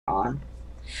time.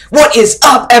 What is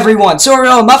up, everyone?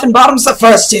 Sorrel Muffin Bottom's the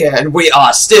first here, and we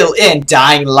are still in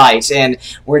Dying Light, and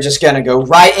we're just gonna go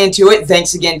right into it.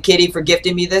 Thanks again, Kitty, for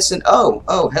gifting me this, and oh,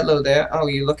 hello there. Oh,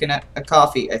 you're looking at a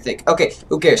coffee, I think. Okay,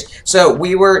 who cares? So,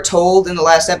 we were told in the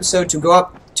last episode to go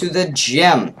up to the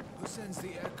gym. Who sends the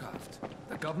aircraft?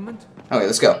 The government? Okay,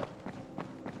 let's go.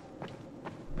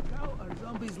 How are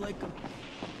zombies like them?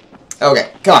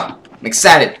 Okay, come on. I'm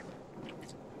excited.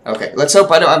 Okay, let's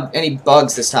hope I don't have any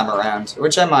bugs this time around.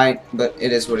 Which I might, but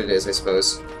it is what it is, I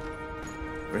suppose.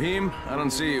 Raheem, I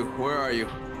don't see you. Where are you?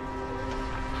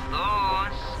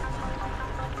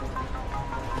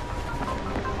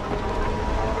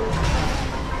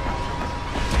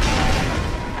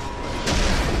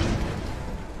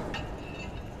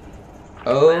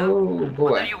 Oh, boy.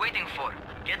 What are you waiting for?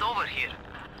 Get over here.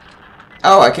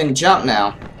 Oh, I can jump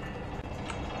now.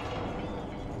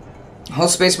 Hold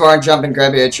spacebar and jump and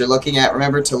grab it you're looking at.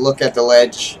 Remember to look at the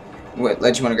ledge. What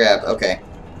ledge you want to grab? Okay.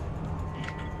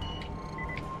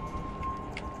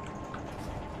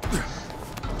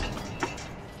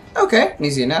 Okay,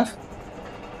 easy enough.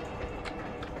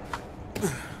 You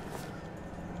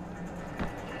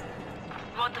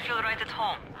want to feel right at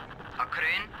home? A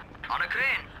crane? On a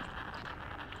crane.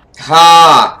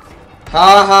 Ha!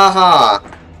 Ha ha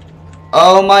ha!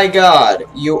 Oh my god,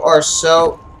 you are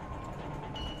so...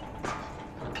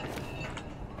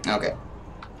 Okay.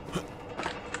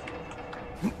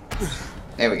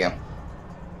 There we go.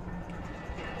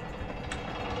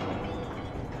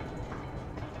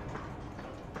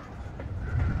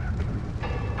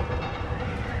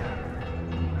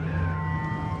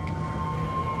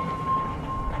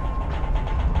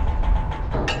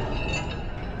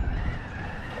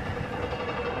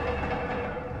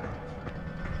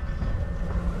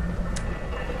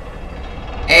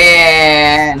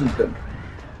 And boom.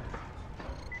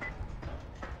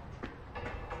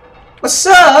 What's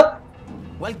up?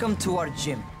 Welcome to our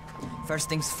gym. First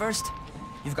things first,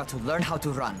 you've got to learn how to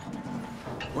run.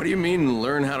 What do you mean,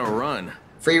 learn how to run?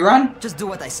 Free run? Just do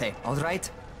what I say, alright?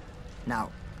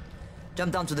 Now,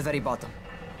 jump down to the very bottom.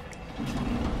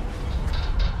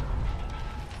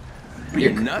 Are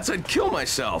you nuts? I'd kill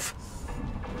myself.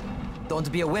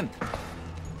 Don't be a wimp.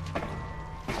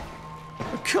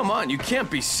 Come on, you can't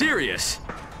be serious.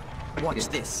 Watch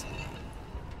this.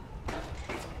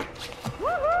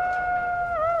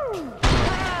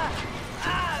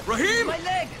 Raheem! My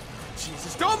leg!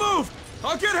 Jesus, don't move!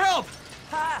 I'll get help!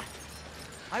 Ha!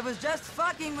 I was just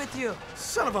fucking with you.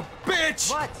 Son of a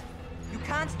bitch! What? You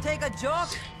can't take a joke?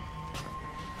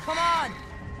 Come on!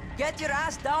 Get your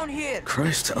ass down here!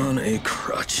 Christ on a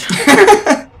crutch.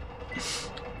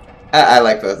 I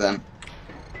like both of them.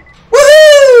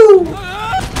 Woohoo!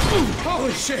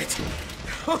 Holy shit!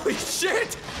 Holy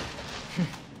shit!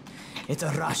 It's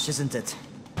a rush, isn't it?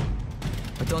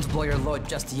 But don't blow your load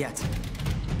just yet.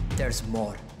 There's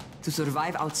more. To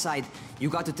survive outside, you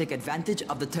got to take advantage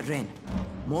of the terrain.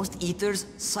 Most eaters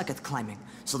suck at climbing,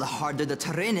 so the harder the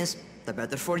terrain is, the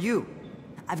better for you.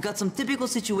 I've got some typical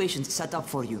situations set up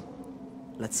for you.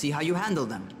 Let's see how you handle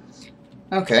them.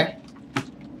 Okay.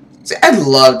 See, I'd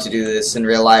love to do this in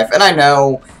real life, and I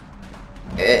know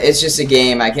it's just a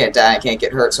game. I can't die, I can't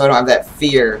get hurt, so I don't have that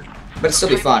fear. But it'll still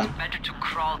be fun. Better to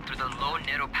crawl through the low,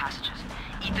 narrow passages.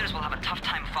 Eaters will have a tough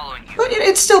time following you. But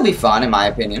it'd still be fun, in my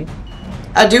opinion.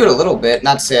 I'd do it a little bit,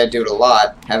 not to say I'd do it a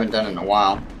lot. Haven't done it in a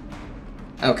while.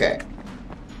 Okay.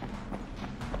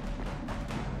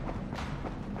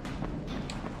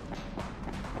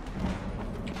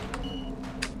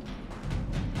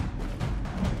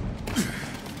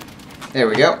 There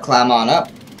we go. Climb on up.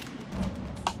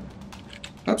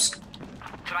 Oops.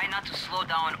 Try not to slow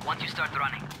down once you start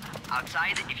running.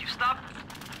 Outside, if you stop,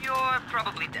 you're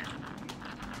probably dead.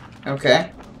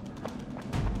 Okay.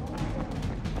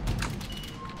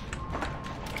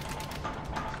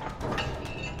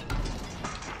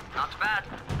 Not bad.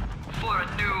 For a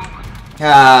noob.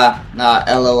 Ah, nah,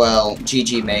 LOL.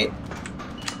 GG, mate.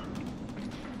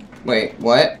 Wait,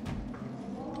 what?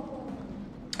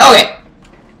 Okay!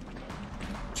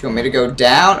 Do you want me to go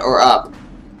down or up?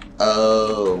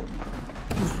 Oh.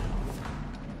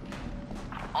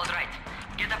 Alright,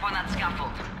 get up on that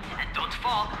scaffold. And don't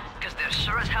fall, because there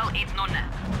sure as hell ain't no net.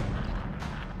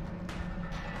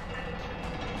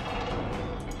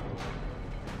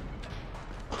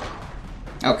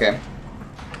 Okay.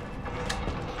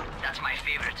 That's my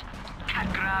favorite.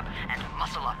 Cat grab and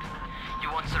muscle up.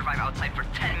 You won't survive outside for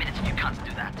 10 minutes if you can't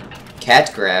do that.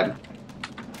 Cat grab.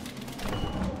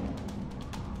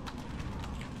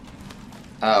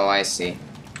 Oh, I see.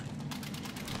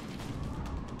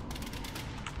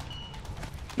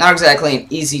 Not exactly an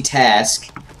easy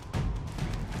task.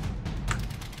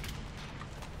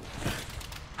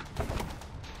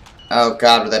 Oh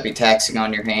god, would that be taxing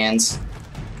on your hands?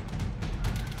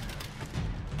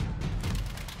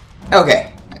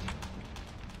 Okay.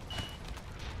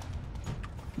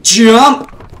 Jump!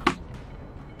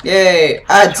 Yay,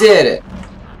 I did it.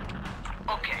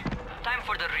 Okay, time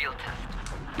for the real test.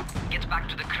 Get back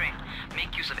to the crane.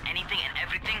 Make use of anything and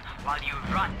everything while you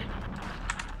run.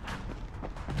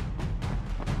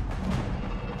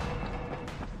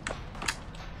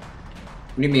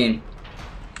 What do you mean?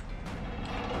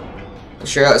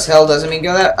 Sure as hell doesn't mean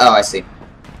go that? Oh, I see.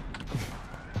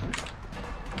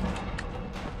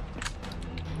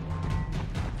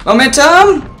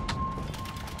 Momentum?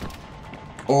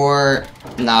 Or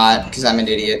not, because I'm an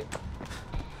idiot.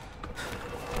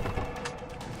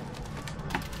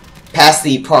 Pass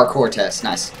the parkour test.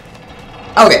 Nice.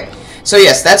 Okay, so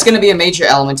yes, that's going to be a major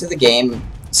element to the game,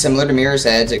 similar to Mirror's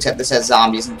Edge, except this has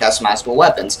zombies and customizable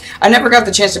weapons. I never got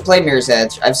the chance to play Mirror's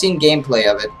Edge. I've seen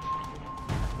gameplay of it.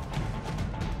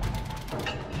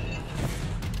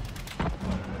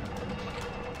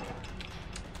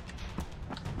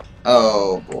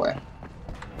 Oh, boy.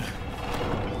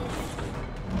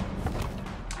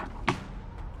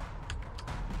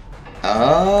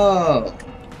 Oh.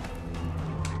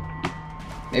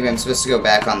 Maybe I'm supposed to go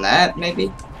back on that,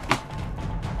 maybe?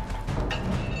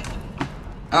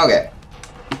 Okay.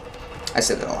 I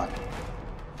said that a lot.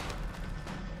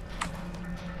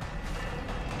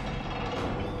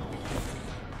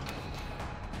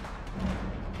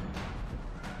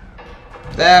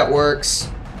 That works.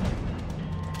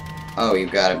 Oh, you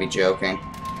gotta be joking.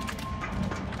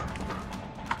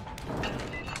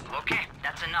 Okay,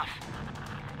 that's enough.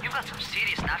 You've got some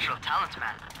serious natural talent,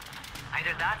 man.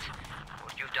 Either that, or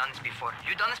you've done this before.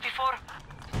 You done this before?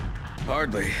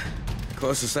 Hardly. The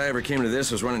closest I ever came to this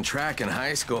was running track in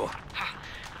high school.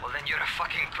 Well, then you're a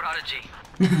fucking prodigy.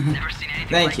 Never seen anything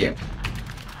Thank like you. it.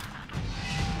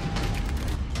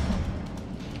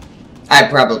 I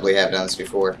probably have done this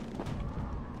before.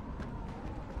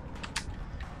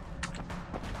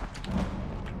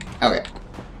 Okay.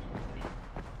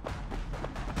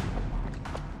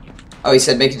 Oh, he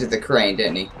said make it to the crane,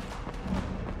 didn't he?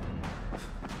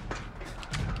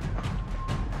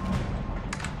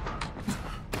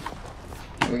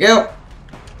 Here we go.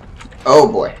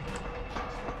 Oh, boy.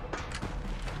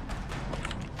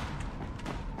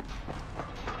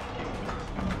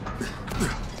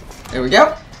 There we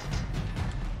go.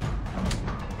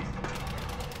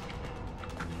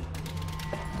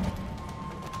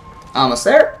 Almost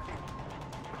there.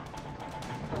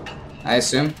 I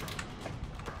assume.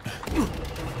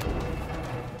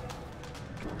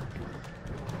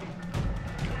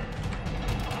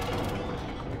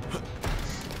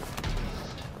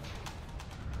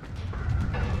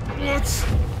 What's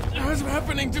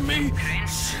happening to me?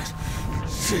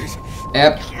 Shit.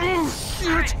 Yep.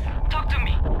 Shit. Talk to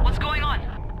me. What's going on?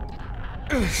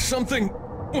 Something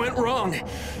went wrong.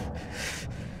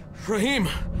 Raheem,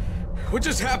 what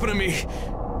just happened to me?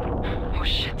 Oh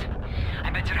shit. I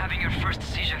bet you're having your first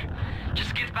seizure.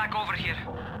 Just get back over here.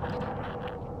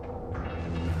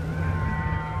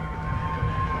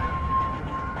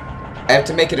 I have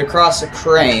to make it across a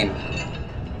crane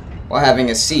while having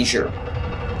a seizure.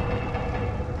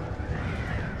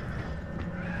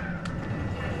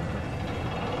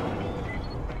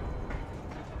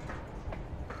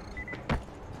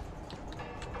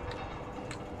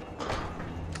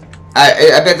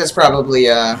 I bet that's probably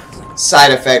a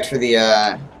side effect for the,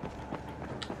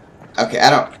 okay,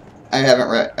 I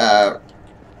haven't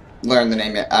learned the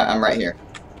name yet. I'm right here.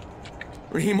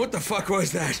 Raheem, what the fuck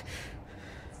was that?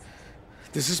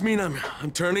 Does this mean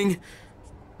I'm turning?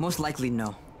 Most likely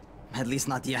no. At least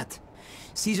not yet.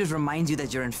 Seizures reminds you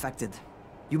that you're infected.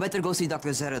 You better go see Dr.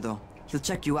 Zera though. He'll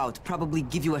check you out, probably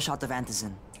give you a shot of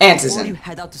antizin. Before you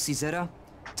head out to see Zera,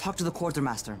 talk to the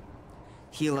quartermaster.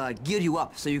 He'll gear you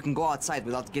up so you can go outside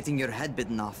without getting your head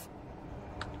bitten off.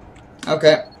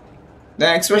 Okay.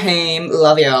 Thanks, Raheem.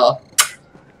 Love y'all.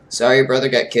 Sorry your brother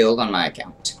got killed on my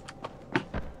account.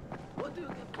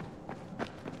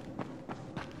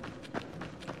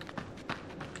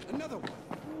 Another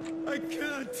one. I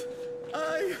can't.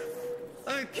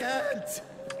 I can't.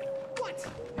 What?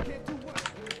 You can't do what?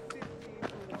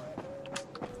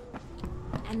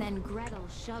 And then Gretel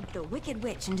shoved the Wicked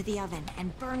Witch into the oven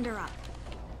and burned her up.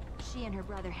 She and her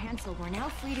brother Hansel were now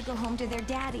free to go home to their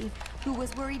daddy, who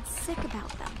was worried sick about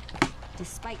them,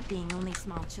 despite being only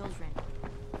small children.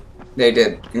 They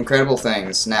did incredible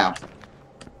things. Now,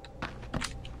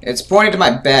 it's pointing to my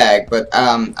bag, but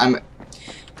I'm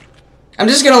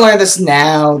just gonna learn this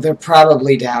now. They're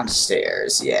probably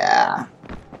downstairs. Yeah.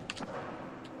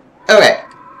 Okay.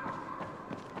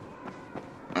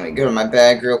 Let me me go to my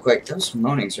bag real quick. Those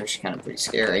moanings are actually kind of pretty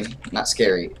scary. Not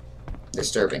scary.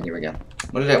 Disturbing. Here we go.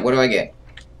 What do I get?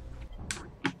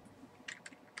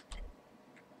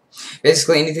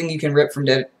 Basically anything you can rip from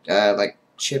dead, like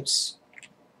chips.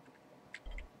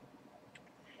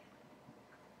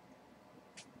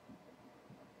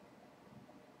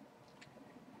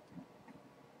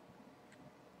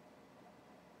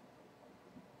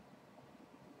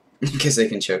 Because they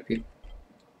can choke people.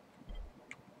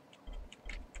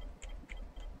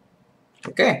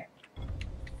 Okay.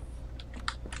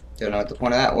 Don't know what the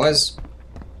point of that was.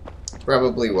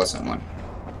 Probably wasn't one.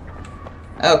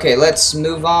 Okay, let's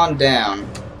move on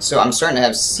down. So I'm starting to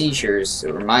have seizures.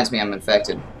 It reminds me I'm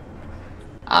infected.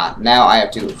 Ah, now I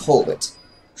have to hold it.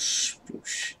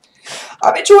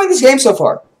 I'm enjoying this game so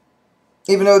far.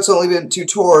 Even though it's only been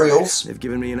tutorials. They've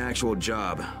given me an actual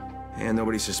job. And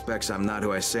nobody suspects I'm not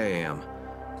who I say I am.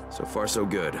 So far, so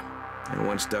good. And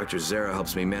once Dr. Zara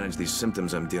helps me manage these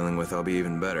symptoms I'm dealing with, I'll be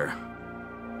even better.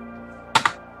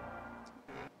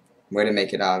 Way to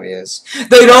make it obvious.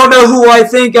 They don't know who I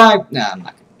think I'm... Nah, I'm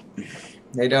not gonna...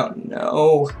 They don't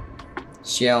know.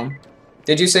 Shell.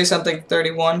 Did you say something,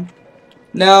 31?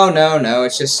 No.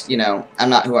 It's just, you know, I'm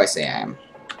not who I say I am.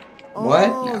 What?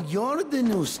 Oh, No. you're the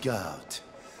new scout.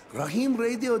 Rahim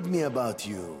radioed me about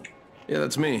you. Yeah,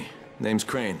 that's me. Name's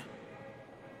Crane.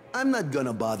 I'm not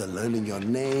gonna bother learning your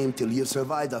name till you've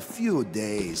survived a few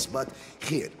days, but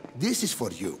here, this is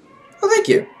for you. Oh, thank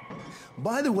you.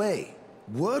 By the way,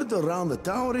 word around the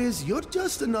tower is you're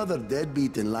just another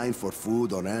deadbeat in line for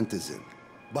food or antizin.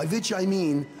 By which I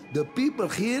mean, the people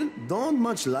here don't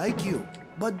much like you.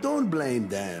 But don't blame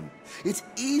them. It's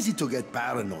easy to get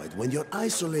paranoid when you're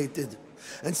isolated.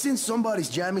 And since somebody's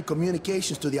jamming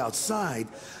communications to the outside,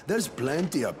 there's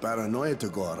plenty of paranoia to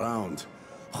go around.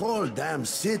 Whole damn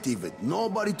city with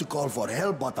nobody to call for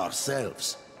help but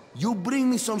ourselves. You bring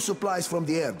me some supplies from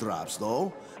the airdrops,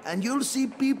 though, and you'll see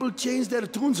people change their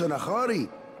tunes in a hurry.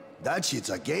 That shit's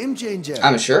a game changer.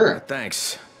 I'm sure.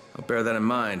 Thanks. I'll bear that in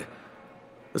mind.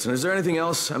 Listen, is there anything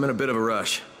else? I'm in a bit of a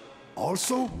rush.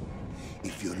 Also,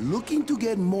 if you're looking to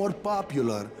get more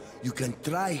popular, you can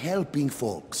try helping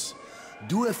folks.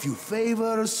 Do a few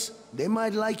favors, they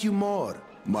might like you more.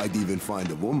 Might even find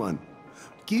a woman.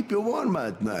 Keep you warm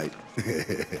at night.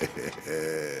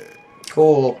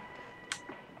 Cool.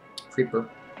 Creeper.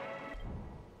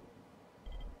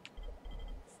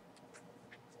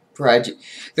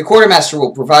 The quartermaster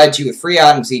will provide you with free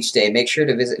items each day. Make sure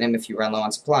to visit him if you run low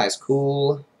on supplies.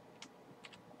 Cool.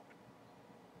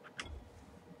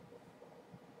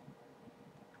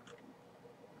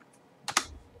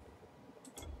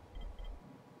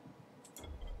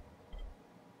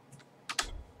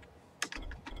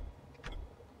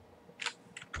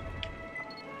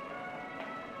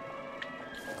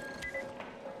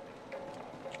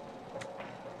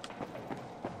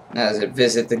 Now is it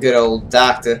visit the good old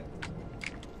doctor,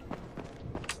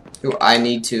 who I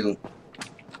need to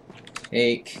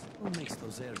take. Who makes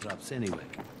those airdrops anyway?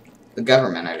 The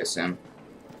government, I'd assume.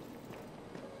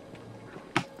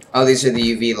 Oh, these are the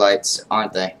UV lights,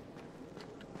 aren't they?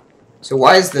 So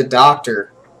why is the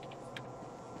doctor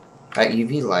got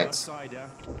UV lights? Outside, yeah?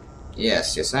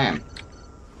 Yes, I am.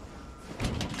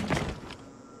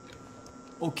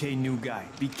 Okay, new guy.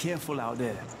 Be careful out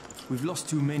there. We've lost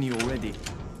too many already.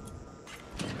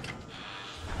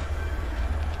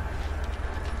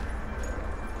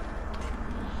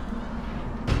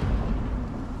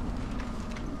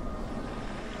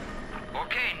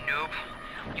 Okay, noob.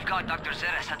 You've got Dr.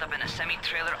 Zara set up in a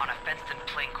semi-trailer on a fenced-in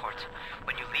playing court.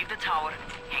 When you leave the tower,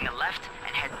 hang a left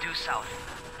and head due south.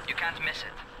 You can't miss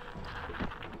it.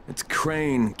 It's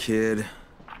Crane, kid.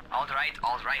 All right.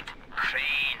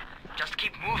 Crane. Just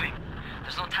keep moving.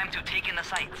 There's no time to take in the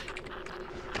sights.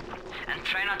 And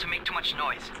try not to make too much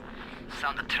noise.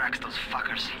 Sound attracts those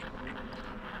fuckers.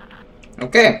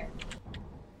 Okay.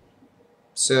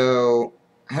 So,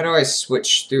 how do I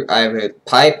switch through? I have a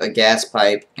pipe, a gas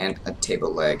pipe, and a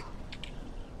table leg.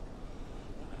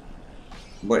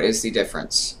 What is the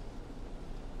difference?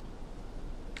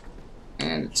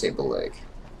 And a table leg.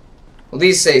 Well,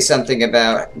 these say something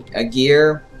about a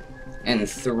gear and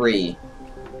 3.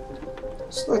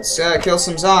 So let's kill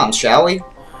some zombies, shall we?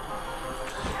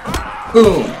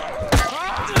 Boom!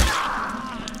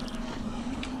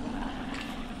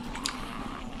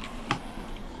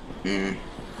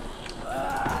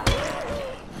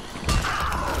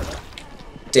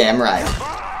 Damn right.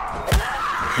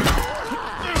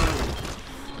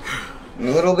 I'm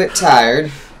a little bit tired.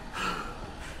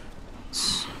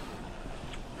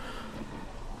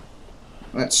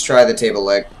 Let's try the table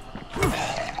leg.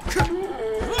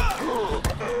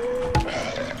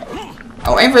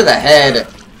 Oh, aim for the head.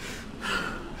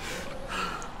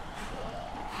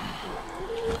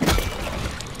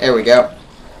 There we go.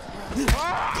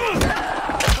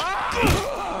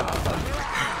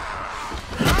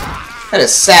 That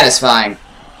is satisfying.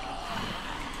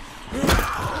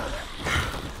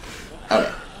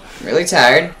 Okay. I'm really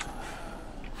tired.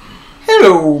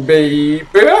 Hello, baby.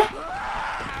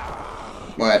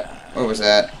 What? What was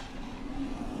that?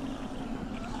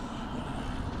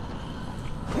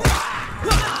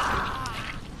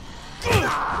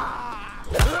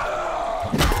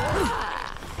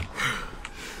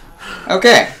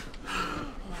 Okay.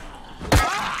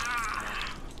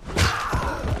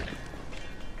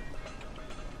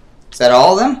 Is that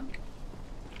all of them?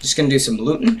 Just gonna do some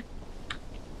looting.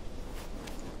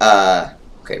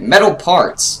 Okay, metal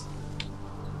parts.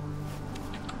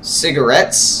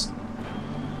 Cigarettes.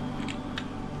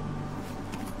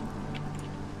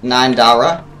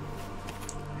 $9.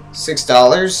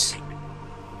 $6.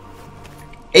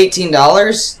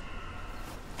 $18.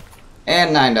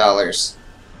 And $9.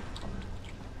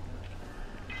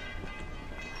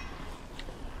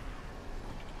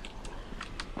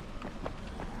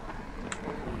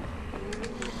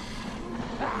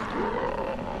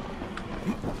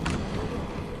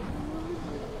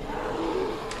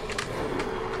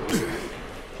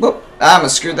 Whoop! I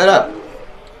almost screwed that up.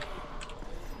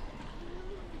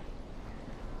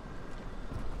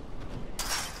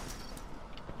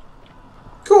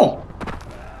 Cool.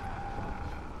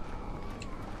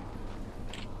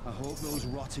 I hope those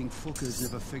rotting fuckers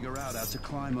never figure out how to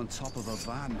climb on top of a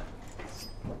van.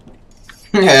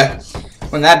 Yeah.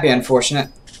 Wouldn't that be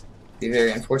unfortunate? Be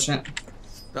very unfortunate.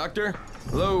 Doctor?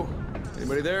 Hello?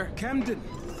 Anybody there? Camden,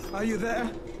 are you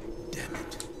there? Damn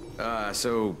it.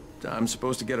 So I'm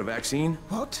supposed to get a vaccine?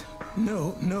 What?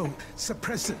 No, no.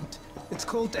 Suppressant. It's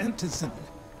called antizin.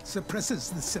 Suppresses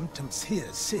the symptoms. Here,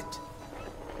 sit.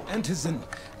 Antizin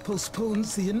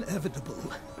postpones the inevitable.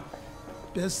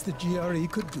 Best the GRE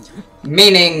could do.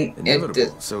 Meaning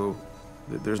Inevitable. So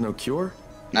there's no cure?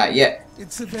 Not yet.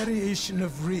 It's a variation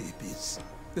of rabies.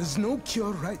 There's no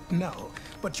cure right now.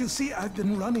 But you see, I've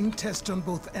been running tests on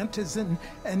both antizin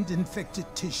and infected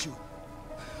tissue.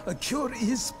 A cure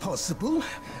is possible.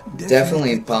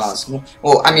 Definitely possible.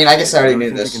 Well, I mean, I guess I already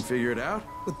knew this. You can figure it out?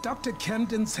 With Dr.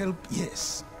 Camden's help,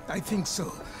 yes. I think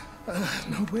so.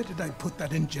 Now, where did I put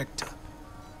that injector?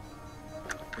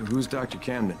 Who's Dr.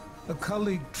 Camden? A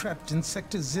colleague trapped in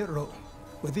Sector 0,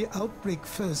 where the outbreak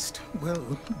first, well,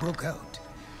 broke out.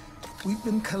 We've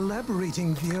been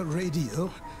collaborating via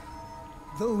radio,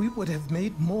 though we would have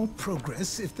made more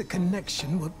progress if the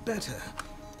connection were better.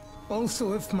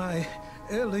 Also, if my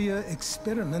earlier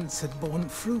experiments had borne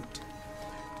fruit.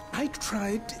 I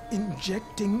tried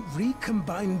injecting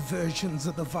recombined versions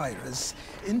of the virus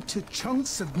into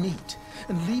chunks of meat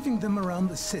and leaving them around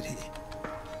the city,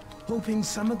 hoping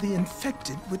some of the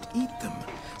infected would eat them,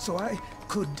 so I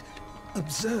could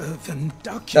observe and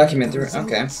document the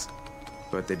results. Okay.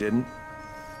 But they didn't?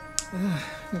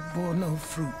 It bore no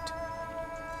fruit.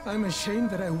 I'm ashamed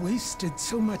that I wasted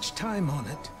so much time on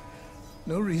it.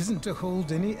 No reason to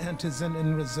hold any antizin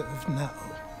in reserve now.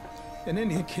 In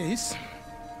any case,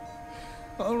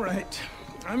 all right.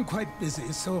 I'm quite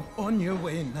busy, so on your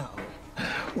way now.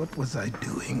 What was I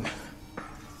doing?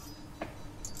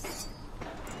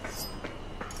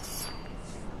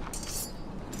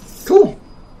 Cool.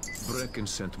 Brecken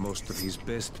sent most of his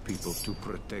best people to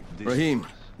protect this. Rahim,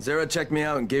 Zara checked me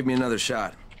out and gave me another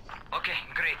shot. Okay,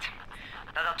 great.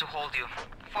 That ought to hold you.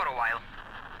 For a while.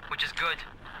 Which is good,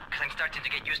 because I'm starting to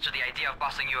get used to the idea of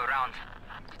bossing you around.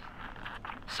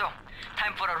 So,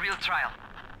 time for a real trial.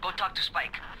 Go talk to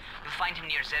Spike. You'll find him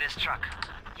near Zera's truck.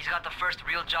 He's got the first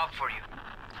real job for you.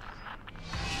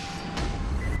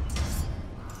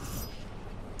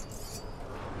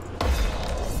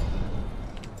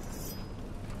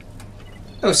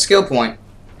 Oh, skill point.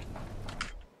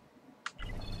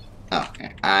 Oh,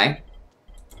 okay.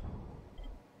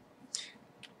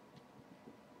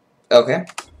 Okay.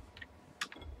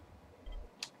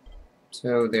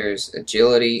 So there's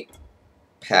agility,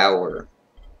 power.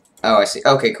 Oh, I see.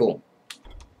 Okay, cool.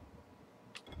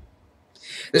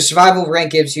 The survival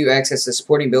rank gives you access to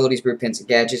supporting abilities, blueprints, and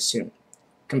gadgets to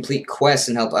complete quests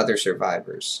and help other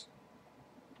survivors.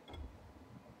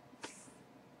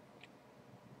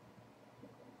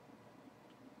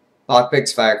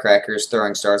 Lockpicks, firecrackers,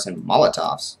 throwing stars, and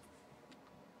molotovs.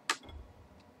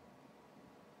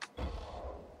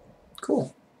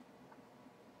 Cool.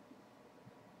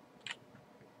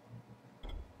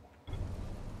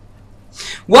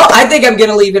 Well, I think I'm going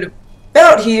to leave it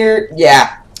about here.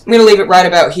 Yeah, I'm going to leave it right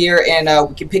about here, and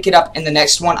we can pick it up in the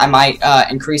next one. I might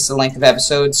increase the length of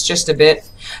episodes just a bit,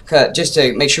 just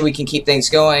to make sure we can keep things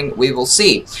going. We will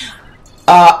see.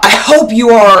 I hope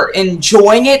you are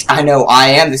enjoying it. I know I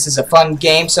am. This is a fun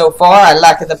game so far. I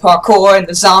like the parkour and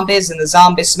the zombies and the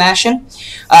zombie smashing.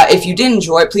 If you did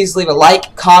enjoy it, please leave a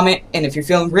like, comment, and if you're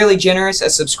feeling really generous, a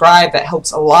subscribe. That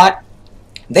helps a lot.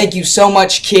 Thank you so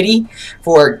much, Kitty,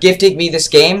 for gifting me this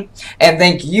game, and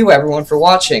thank you, everyone, for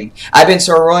watching. I've been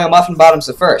Sir Royal Muffin Bottoms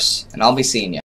the First, and I'll be seeing you.